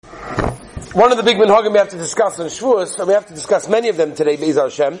One of the big minhagim we have to discuss on Shevuos, and we have to discuss many of them today, Be'ez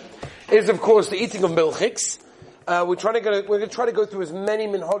Hashem, is of course the eating of milchiks. We're going to try to go through as many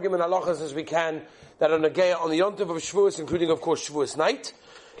minhagim and halachas as we can that are nageya on the yontiv of Shevuos, including of course Shevuos night.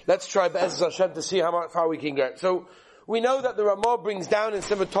 Let's try Be'ez Hashem to see how far we can get. So we know that the Ramah brings down in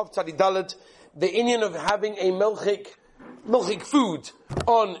Simon Tov Tzadi Dalet the inyan of having a milchik food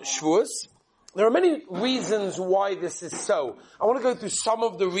on Shevuos. There are many reasons why this is so. I want to go through some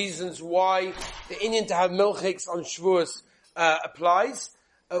of the reasons why the inyan to have milchiks on Shevuos applies.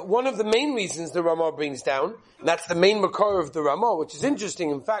 One of the main reasons the Ramah brings down, and that's the main makor of the Ramah, which is interesting,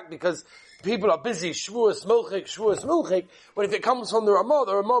 in fact, because people are busy, Shevuos milchik, but if it comes from the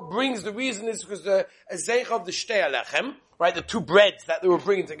Ramah brings the reason is because the zeich of the shtei alechem, right, the two breads that they were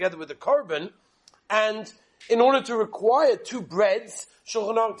bringing together with the korban, and in order to require two breads,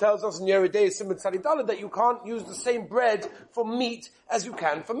 Shulchan Aruch tells us in Yeridei Simon Tzadi Dalet that you can't use the same bread for meat as you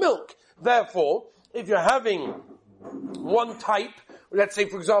can for milk. Therefore, if you're having one type, let's say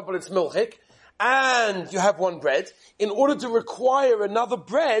for example it's milchik, and you have one bread, in order to require another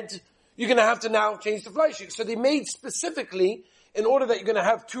bread, you're going to have to now change the fleishik. So they made specifically, in order that you're going to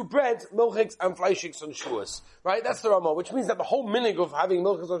have two breads, milchiks and fleishiks on Shevuos. Right? That's the Ramah, which means that the whole minig of having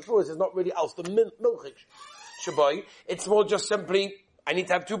milchiks on Shevuos is not really else the milchik shabai. It's more just simply, I need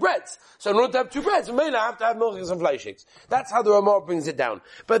to have two breads. So in order to have two breads, I have to have milchiks and fleishiks. That's how the Ramah brings it down.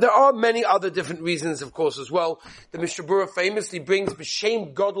 But there are many other different reasons, of course, as well. The Mishabura famously brings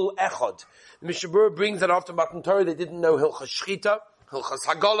b'shem godel echad. The Mishabura brings that after Matan Torah they didn't know hilchas shchita, hilchas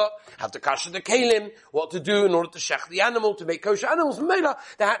hagala, have to kasher the kalim, what to do in order to shech the animal, to make kosher animals. From Mela,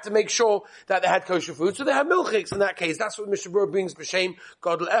 they had to make sure that they had kosher food, so they had milchiks in that case. That's what Mishabura brings b'shem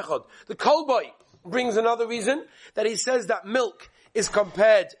godel echad. The Kolboy brings another reason, that he says that Torah is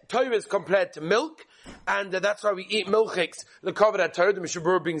compared to milk, and that's why we eat milchiks, l'kavod Torah. The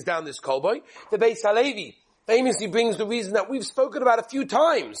Mishabura brings down this kolboy. The Beis Halevi famously brings the reason that we've spoken about a few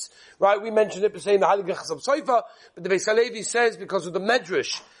times, right? We mentioned it by saying the Haligah Chasam Soifa, but the Beis Halevi says because of the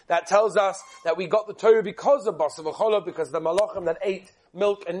Medrash that tells us that we got the Torah because of Basav V'chola, because of the Malachim that ate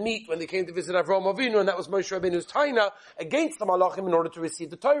milk and meat when they came to visit Avraham Avinu, and that was Moshe Rabbeinu's taina against the Malachim in order to receive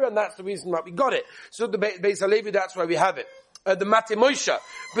the Torah, and that's the reason why we got it. So the Beis Halevi, that's why we have it. The Matei Moshe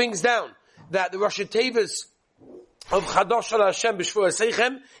brings down that the Rosh Tevas of Chadosh Al Hashem B'Shvuos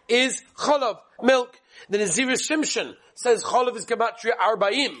Seichem is Cholav, milk. The Nazir Shimshon says Cholav is Gematria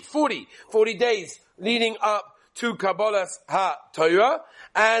Arbaim, 40 days leading up to Kabbalas HaTorah,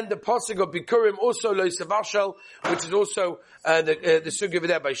 and the Pasuk of Bikurim also Lo Savashel, which is also the sugya over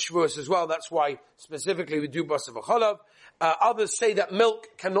there by Shevuos as well. That's why specifically we do Basav V'cholav. Others say that milk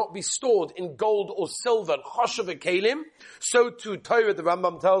cannot be stored in gold or silver, choshev kalim. So too Torah, the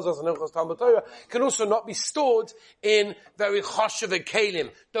Rambam tells us in Hilchos Talmud Torah, can also not be stored in very choshev kalim.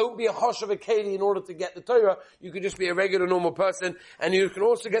 Don't be a choshev keli in order to get the Torah. You can just be a regular normal person, and you can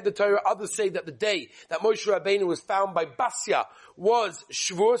also get the Torah. Others say that the day that Moshe Rabbeinu was found by Basya was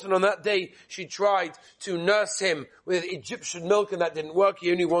Shevuos, and on that day she tried to nurse him with Egyptian milk, and that didn't work.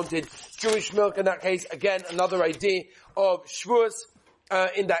 He only wanted Jewish milk in that case. Again, another idea of Shevuos.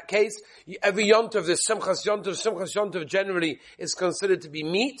 In that case, every yontiv, the Simchas Yontiv generally is considered to be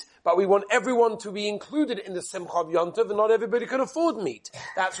meat, but we want everyone to be included in the Simcha of Yontiv, and not everybody can afford meat.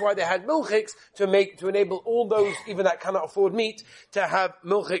 That's why they had milchiks to enable all those, even that cannot afford meat, to have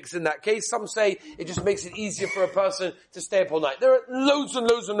milchiks in that case. Some say it just makes it easier for a person to stay up all night. There are loads and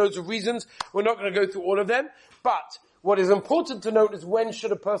loads and loads of reasons. We're not going to go through all of them, but what is important to note is when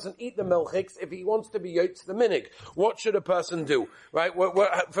should a person eat the milchiks if he wants to be yotz the minig. What should a person do? Right?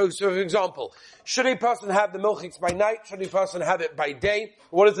 For example, should a person have the milchiks by night? Should a person have it by day?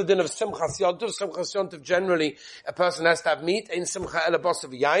 What is the din of Simchas Yontiv? Simchas Yontiv generally a person has to have meat in Simcha Ela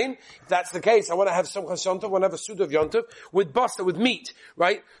Basav Yain. If that's the case, I want to have Simchas Yontiv, I want to have a Suda of Yontiv with basa, with meat.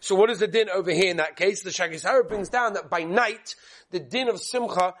 Right? So what is the din over here in that case? The Shagis Hara brings down that by night the din of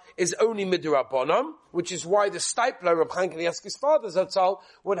Simcha is only midrabanan, which is why the Stipler, Reb Chaim Kanievsky's father, Zatzal,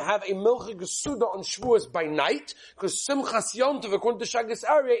 would have a milchik suda on Shevuos by night, because Simchas Yontiv, according to Shagis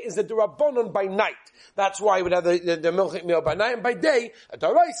Aryeh, is a derabanan by night. That's why he would have the milchik meal by night, and by day, a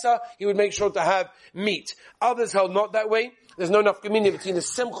daraisa, he would make sure to have meat. Others held not that way. There's no nafkamini between the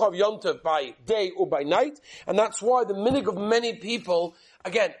Simcha of Yontiv by day or by night, and that's why the minig of many people,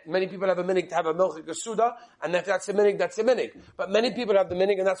 again, many people have a minig to have a milchik suda, and if that's a minig, that's a minig. But many people have the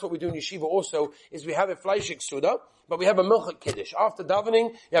minig, and that's what we do in yeshiva also, is we have a fleishik suda, but we have a milchik kiddush. After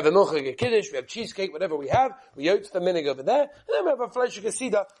davening, you have a milchik kiddush, we have cheesecake, whatever we have, we yotz the minig over there, and then we have a fleishik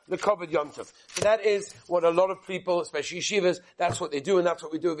sida, the covered yontiv. So that is what a lot of people, especially yeshivas, that's what they do, and that's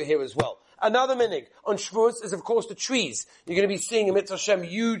what we do over here as well. Another minig on Shevuos is, of course, the trees. You're going to be seeing in Mitzvah Hashem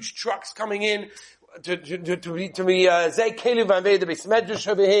huge trucks coming in to be Zay Kelu Vanvei, the Beis Medrash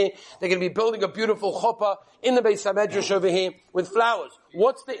over here. They're going to be building a beautiful chuppah in the Beis Medrash over here with flowers.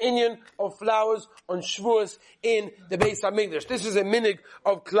 What's the inyan of flowers on Shevuos in the Beis Hamikdash? This is a minig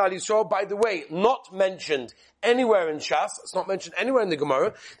of Klal Yisrael, by the way, not mentioned anywhere in Shas. It's not mentioned anywhere in the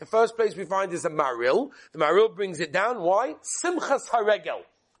Gemara. The first place we find is a Maril. The Maril brings it down. Why? Simchas HaRegel.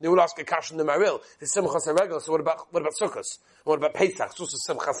 They will ask a question in the Maril. The Simchas HaRegel. So what about Sukkos? What about Pesach? So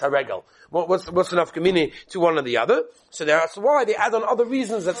Simchas HaRegel. What's enough community to one or the other? So that's why they add on other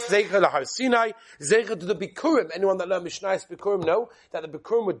reasons. That's Zeicha Lahar Sinai, Zeicha to the Bikurim. Anyone that learned Mishnayos Bikurim know that the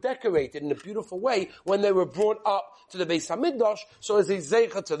Bikurim were decorated in a beautiful way when they were brought up to the Beis Hamikdash. So as a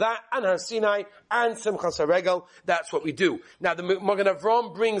Zeicha to that, and Har Sinai, and Simchas HaRegel, that's what we do. Now the Magen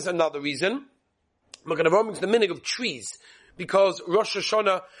Avraham brings another reason. Magen Avraham brings the minig of trees. Because Rosh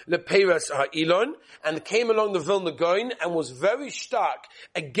Hashanah lepeiras ha'ilon, and came along the Vilna Gaon and was very stark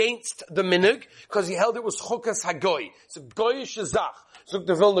against the minig, because he held it was chukas hagoy. So goyish zach. So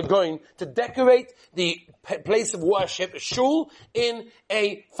the Vilna Gaon to decorate the place of worship, a shul, in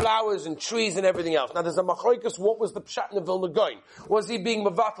a flowers and trees and everything else. Now there's a machlokes. What was the pshat in the Vilna Gaon? Was he being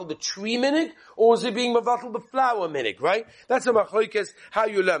mavatal the tree minig, or was he being mavatal the flower minig? Right? That's a machlokes. How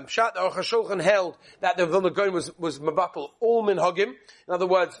you learn pshat. The Aruch HaShulchan held that the Vilna Gaon was mavatal all minhagim. In other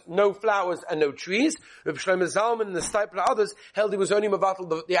words, no flowers and no trees. Reb Shlomo Zalman and the Stipler others held he was only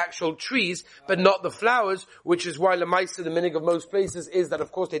mavatal the actual trees, but not the flowers, which is why Lemaisa, the minig of most places, is that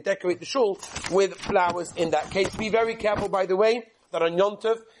of course they decorate the shul with flowers in that case. Be very careful, by the way, that on Yom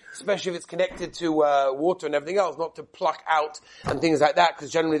Tov, especially if it's connected to water and everything else, not to pluck out and things like that,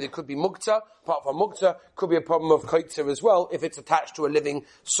 because generally there could be muktzah. Apart from muktzah, could be a problem of koitzer as well, if it's attached to a living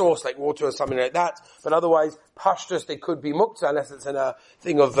source like water or something like that. But otherwise, pashtus, they could be muktzah, unless it's in a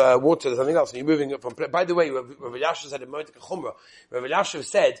thing of water or something else, and you're moving it from... By the way, Rav Elyashiv said in Moedik Chumrah, Rav Elyashiv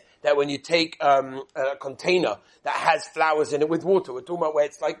said that when you take a container that has flowers in it with water, we're talking about where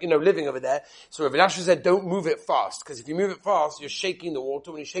it's like, living over there, so Rav Elyashiv said don't move it fast, because if you move it fast, you're shaking the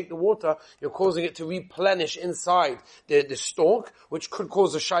water. When you shake the water, you're causing it to replenish inside the stalk, which could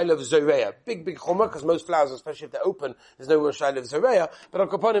cause a shaila of zoreya. Big chumrah, because most flowers, especially if they're open, there's no real shaila of zoreya. But on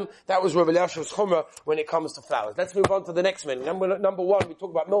Kaponim, that was Rav Elyashiv's chumrah when it comes to flowers. Let's move on to the next minute. Number one, we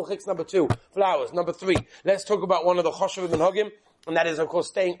talk about milchiks. Number two, flowers. Number three, let's talk about one of the choshev minhagim, and that is, of course,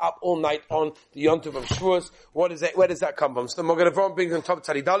 staying up all night on the Yom Tov of Shevuos. What is it? Where does that come from? So the Magen Avraham brings on top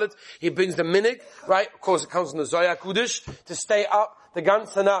Tzadi Dalet. He brings the minig, right? Of course, it comes from the Zohar Kudish, to stay up the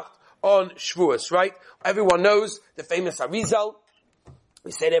ganze Nacht on Shevuos, right? Everyone knows the famous Arizal.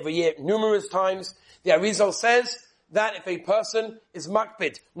 We say it every year numerous times. The Arizal says that if a person is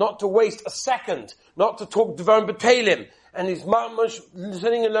makpid, not to waste a second, not to talk Dvarim B'Teilim, and he's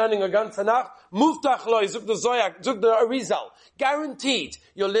listening and learning a ganze Nacht, muftach loy, zuk the Zohar, zuk the Arizal, guaranteed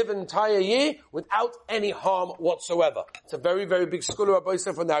you'll live an entire year without any harm whatsoever. It's a very, very big scholar of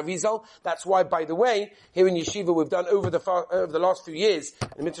Boysa from the Arizal. That's why, by the way, here in Yeshiva we've done over the last few years,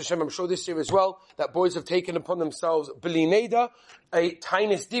 and Mitzvah Hashem, I'm sure this year as well, that boys have taken upon themselves B'li Neder, a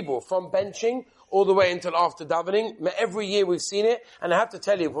tainis dibur, from benching all the way until after davening. Every year we've seen it, and I have to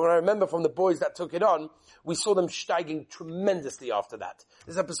tell you, when I remember from the boys that took it on, we saw them steiging tremendously after that.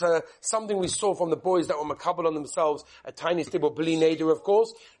 This episode, something we saw from the boys that were makabel on themselves, a tiny stibble, B'li Neder, of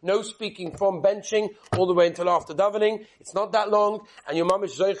course. No speaking from benching all the way until after davening. It's not that long, and your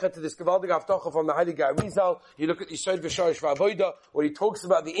mamish zoicha to this gewaldige haftacha from the Heilige Arizal. You look at the Yisod V'Shorish V'Avoda, where he talks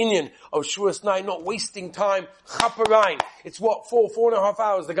about the inyan of Shevuos 9, not wasting time, chaperein. It's what, 4.5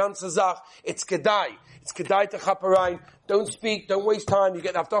 hours, the ganze Zach. It's kedai. It's kedai to chaperein. Don't speak, don't waste time. You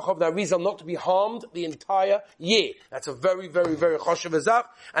get the haftacha of the Arizal not to be harmed the entire year. That's a very, very, very choshev azach.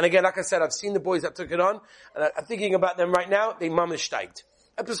 And again, like I said, I've seen the boys that took it on, and I'm thinking about them right now. They mamish steigt.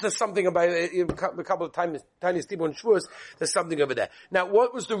 There's something about a couple of times, tiny Steve on Shavuos, there's something over there. Now,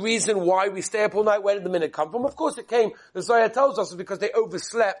 what was the reason why we stay up all night? Where did the minute come from? Of course it came, the Zohar tells us, because they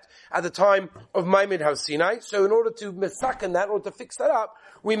overslept at the time of Maimid Har Sinai. So in order to misaken that, in order to fix that up,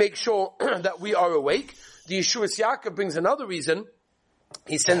 we make sure that we are awake. The Yeshuas Yaakov brings another reason.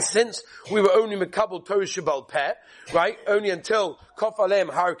 He says, since we were only mekabel Torah Shebal Peh, right, only until Kof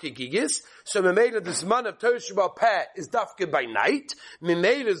Aleim Har Kegigis, so Memela, this man of Torah Shebal Peh is dafke by night.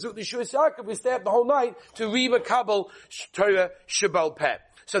 Memela, Zut Yeshuas Yaakov, we stay up the whole night to re-mekabel Torah Shebal Peh.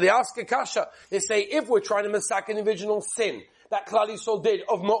 So they ask a kasha, they say, if we're trying to masak an original sin that Klal Yisrael did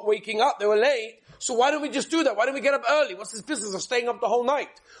of not waking up, they were late, So why don't we just do that? Why don't we get up early? What's this business of staying up the whole night?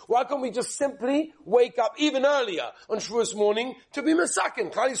 Why can't we just simply wake up even earlier on Shavuos morning to be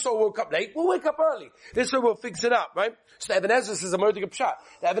Mesakin? Klal Yisrael woke up late, we'll wake up early. This way we'll fix it up, right? So the Ibn Ezra says a murder pshat.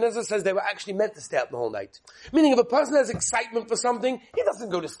 The Ibn Ezra says they were actually meant to stay up the whole night. Meaning if a person has excitement for something, he doesn't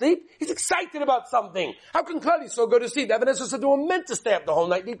go to sleep. He's excited about something. How can Klal Yisrael go to sleep? The Ibn Ezra said they were meant to stay up the whole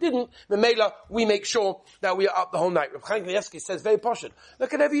night. They didn't. Memela, we make sure that we are up the whole night. Reb Chaim Kanievsky says very poshut.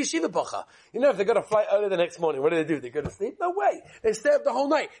 Look at every yeshiva bocha. You know, if they got to fly early the next morning, what do? They go to sleep? No way. They stay up the whole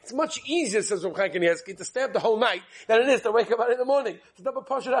night. It's much easier, says Reb Chaim Kanievsky, to stay up the whole night than it is to wake up early in the morning. It's double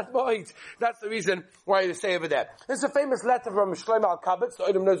poshut at night. That's the reason why they stay over there. There's a famous letter from Shlomo al-Kabetz. The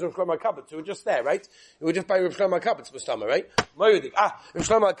Olam knows Reb Shlomo al-Kabetz. We were just there, right? We were just by Reb Shlomo al-Kabetz Mustama, right? Reb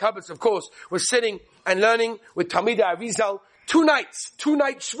Shlomo al-Kabetz, of course, was sitting and learning with Talmidei Arizal 2 nights, 2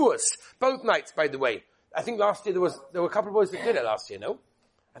 night Shevuos. Both nights, by the way. I think last year there were a couple of boys that did it last year, no?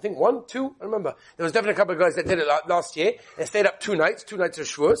 I think 1, 2, I remember. There was definitely a couple of guys that did it last year. They stayed up 2 nights of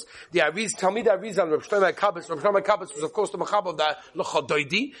Shavuos. The Talmidei Arizal and Reb Shlomo al-Kabetz. Reb Shlomo al-Kabetz was of course the Machab of the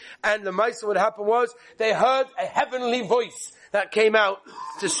L'Chodoidi. And the Maisa, what happened was, they heard a heavenly voice that came out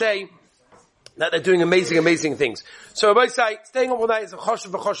to say that they're doing amazing, amazing things. So Rabbi say, staying up all night is a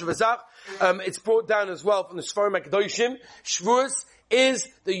choshev v'choshev v'zach. It's brought down as well from the Sforim HaKadoshim. Shavuos is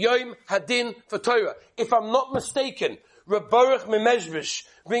the Yom Hadin for Torah. If I'm not mistaken, Reb Baruch Memezhvish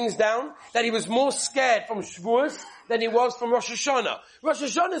brings down that he was more scared from Shevuos than he was from Rosh Hashanah. Rosh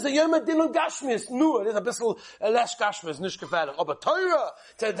Hashanah is a Yom Hadin on Gashmis. No, there's a bissel less Gashmis, nicht gefährlich. But Torah,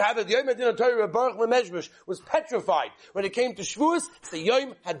 to have a Yom Hadin on Torah, Reb Baruch Memezhvish was petrified. When it came to Shevuos, it's the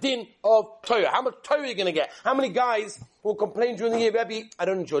Yom Hadin of Torah. How much Torah are you going to get? How many guys will complain during the year, Rebbe, I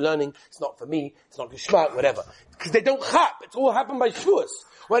don't enjoy learning, it's not for me, it's not geschmack, whatever. Because they don't chap, it's all happened by Shevuos.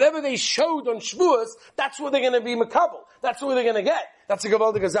 Whatever they showed on Shevuos, that's what they're going to be makabel. That's what they're going to get. That's a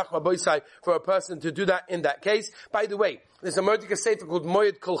gavaldik azach maboisai for a person to do that in that case. By the way, there's a murder sefer called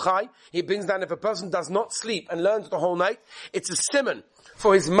Moed Kol Chai. He brings down if a person does not sleep and learns the whole night, it's a simon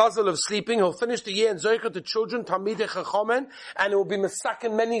for his muzzle of sleeping. He'll finish the year in Zoycha to children, Talmidei Chachomen, and it will be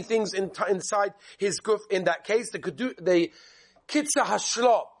mistaken many things inside his guf in that case. The Kitzah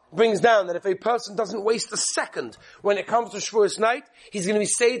Hashla brings down that if a person doesn't waste a second when it comes to Shavuos night, he's going to be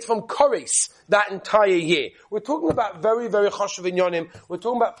saved from Kores that entire year. We're talking about very, very choshev inyonim. We're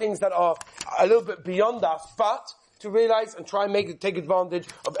talking about things that are a little bit beyond us, but to realize and try and take advantage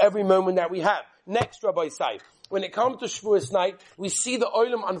of every moment that we have. Next, Rabbi Sai, when it comes to Shavuos night, we see the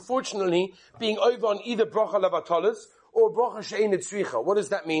olam, unfortunately, being over on either bracha levatolas or bracha she'ein tzricha. What does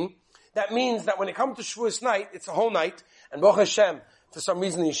that mean? That means that when it comes to Shavuos night, it's a whole night, and Baruch Hashem, for some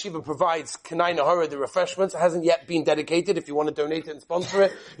reason, the yeshiva provides Kanai Nahara, the refreshments. It hasn't yet been dedicated. If you want to donate it and sponsor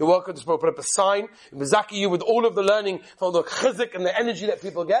it, you're welcome to put up a sign. Mizaki you with all of the learning from the chizik and the energy that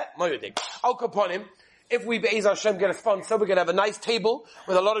people get. Moyodik. I'll upon him. If we, Be'ez Hashem, get a sponsor, we're going to have a nice table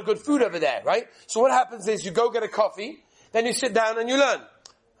with a lot of good food over there, right? So what happens is you go get a coffee, then you sit down and you learn.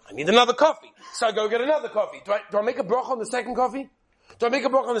 I need another coffee. So I go get another coffee. Do I make a bracha on the second coffee? Do I make a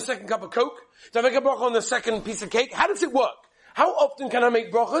bracha on the second cup of Coke? Do I make a bracha on the second piece of cake? How does it work? How often can I make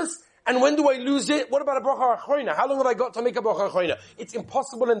brachas? And when do I lose it? What about a bracha achroina? How long have I got to make a bracha achroina? It's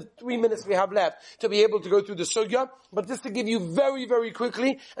impossible in the 3 minutes we have left to be able to go through the sugya. But just to give you very, very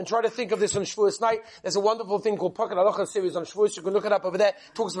quickly and try to think of this on Shavuos night, there's a wonderful thing called Pocket Halacha series on Shavuos. You can look it up over there.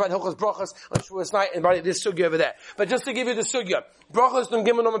 It talks about Hilchos brachas on Shavuos night and about this sugya over there. But just to give you the sugya, brachas on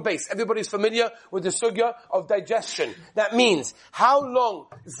Gimel on a base. Everybody's familiar with the sugya of digestion. That means how long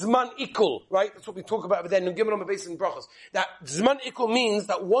zman ikul, right? That's what we talk about over there. Gimel on a base and brachas. That zman ikul means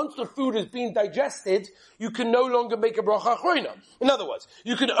that once the food is being digested, you can no longer make a bracha achroina. In other words,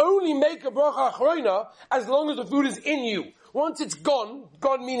 you can only make a bracha achroina as long as the food is in you. Once it's gone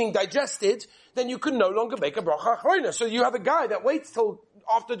meaning digested, then you can no longer make a bracha achroina. So you have a guy that waits till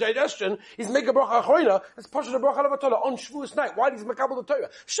after digestion, he's make a bracha achroina, that's pasha the bracha levatola on Shavuos night. Why does he makabel the Torah?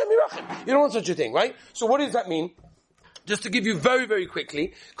 Shem yirachim. You don't want such a thing, right? So what does that mean? Just to give you very, very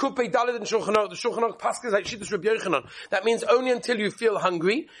quickly, Kupei Dalet and Shulchan Aruch, the Shulchan Aruch Paskas like Shittas Rabbi Yochanan. That means only until you feel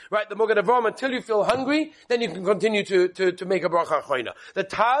hungry, right? The Mogen Avraham, until you feel hungry, then you can continue to make a bracha achroina. The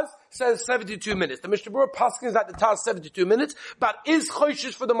Taz says 72 minutes. The Mishnah Berurah Paskas that the Taz 72 minutes, but is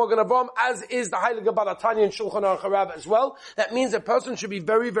choishes for the Mogen Avraham, as is the Heilige Balatanya and Shulchan Aruch Harav as well. That means a person should be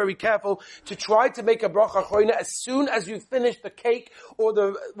very, very careful to try to make a bracha achroina as soon as you finish the cake or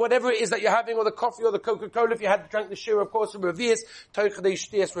the whatever it is that you're having, or the coffee or the Coca-Cola. If you had drank the shir, of course, of Revius,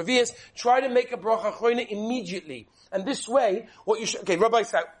 Revius, try to make a bracha achroina immediately. And this way, what you should, okay, Rabbi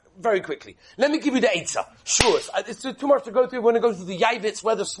said, very quickly. Let me give you the Eitzah. Shevuos. It's too much to go through. We're going to go through the Yavitz,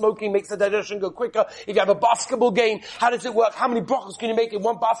 whether smoking makes the digestion go quicker. If you have a basketball game, how does it work? How many brachos can you make in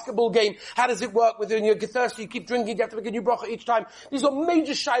one basketball game? How does it work? When you get thirsty, you keep drinking, you have to make a new bracha each time. These are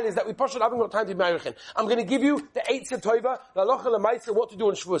major shilas that we possibly haven't got time to be marichin. I'm going to give you the Eitzah Tova, the halacha l'maisa, what to do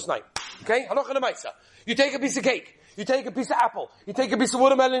on Shevuos night. Okay? Halacha l'maisa. You take a piece of cake. You take a piece of apple. You take a piece of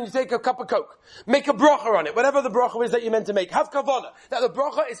watermelon. You take a cup of Coke. Make a bracha on it. Whatever the bracha is that you're meant to make. Have kavanah. That the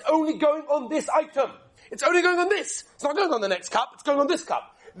bracha is only going on this item. It's only going on this. It's not going on the next cup. It's going on this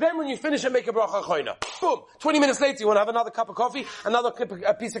cup. Then when you finish it, make a bracha choyna. Boom. 20 minutes later, you want to have another cup of coffee, another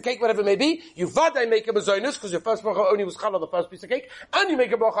piece of cake, whatever it may be. You vaday make a mazonos, because your first bracha only was chal on the first piece of cake, and you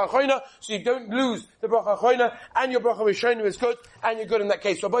make a bracha choyna, so you don't lose the bracha choyna, and your bracha rishonu is good, and you're good in that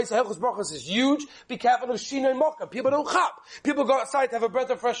case. Rabbi Yisrael's brachas is huge. Be careful of shinoi mocha. People don't chap. People go outside to have a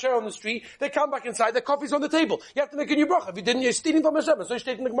breath of fresh air on the street. They come back inside. Their coffee's on the table. You have to make a new bracha. If you didn't, you're stealing from Hashem. So you're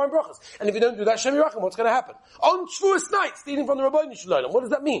stealing from brachas. And if you don't do that, Shem Yerachim, what's going to happen? On Shevuos night, stealing from the Rabbeinu Shalom. What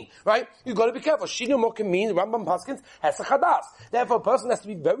does that mean? Right? You've got to be careful. Shinoi mocha means Rambam Paskins has a chadas. Therefore, a person has to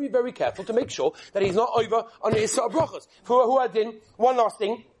be very, very careful to make sure that he's not over on the Issa of brachas. For who had in, one last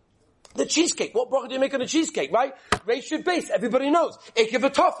thing. The cheesecake. What bracha do you make on a cheesecake, right? Reishiv base. Everybody knows. Ekev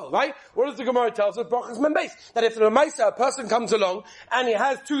v'tofel, right? What does the Gemara tell us? Brachas men base. That if a person comes along and he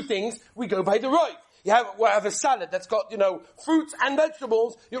has two things, we go by the right. You have a salad that's got, fruits and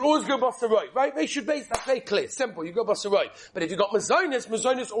vegetables, you'll always go bust the right, right? They should base, that's very clear, simple, you go bust the right. But if you've got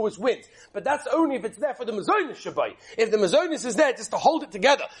mazonis always wins. But that's only if it's there for the mazonis shabai. If the mazonis is there just to hold it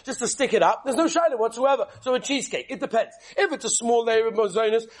together, just to stick it up, there's no shaila whatsoever. So a cheesecake, it depends. If it's a small layer of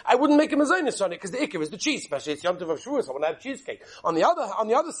mazonis, I wouldn't make a mazonis on it, because the ikar is the cheese, especially it's Yom Tov of Shevuos, I want to have cheesecake. On the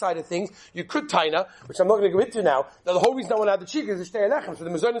other side of things, you could taina, which I'm not going to go into now, that the whole reason I want to have the cheesecake is the shtei lechem, so the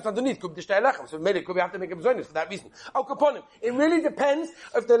mazonis underneath could be the shtei lechem, so maybe we have to make a mazonis for that reason. Al kaponim. It really depends.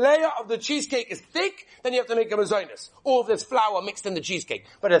 If the layer of the cheesecake is thick, then you have to make a mazonis. Or if there's flour mixed in the cheesecake.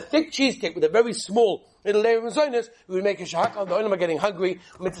 But a thick cheesecake with a very small little layer of mazonis, we will make a shahak. The olam are getting hungry.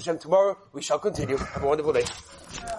 Mitzvah Shem tomorrow. We shall continue. Have a wonderful day.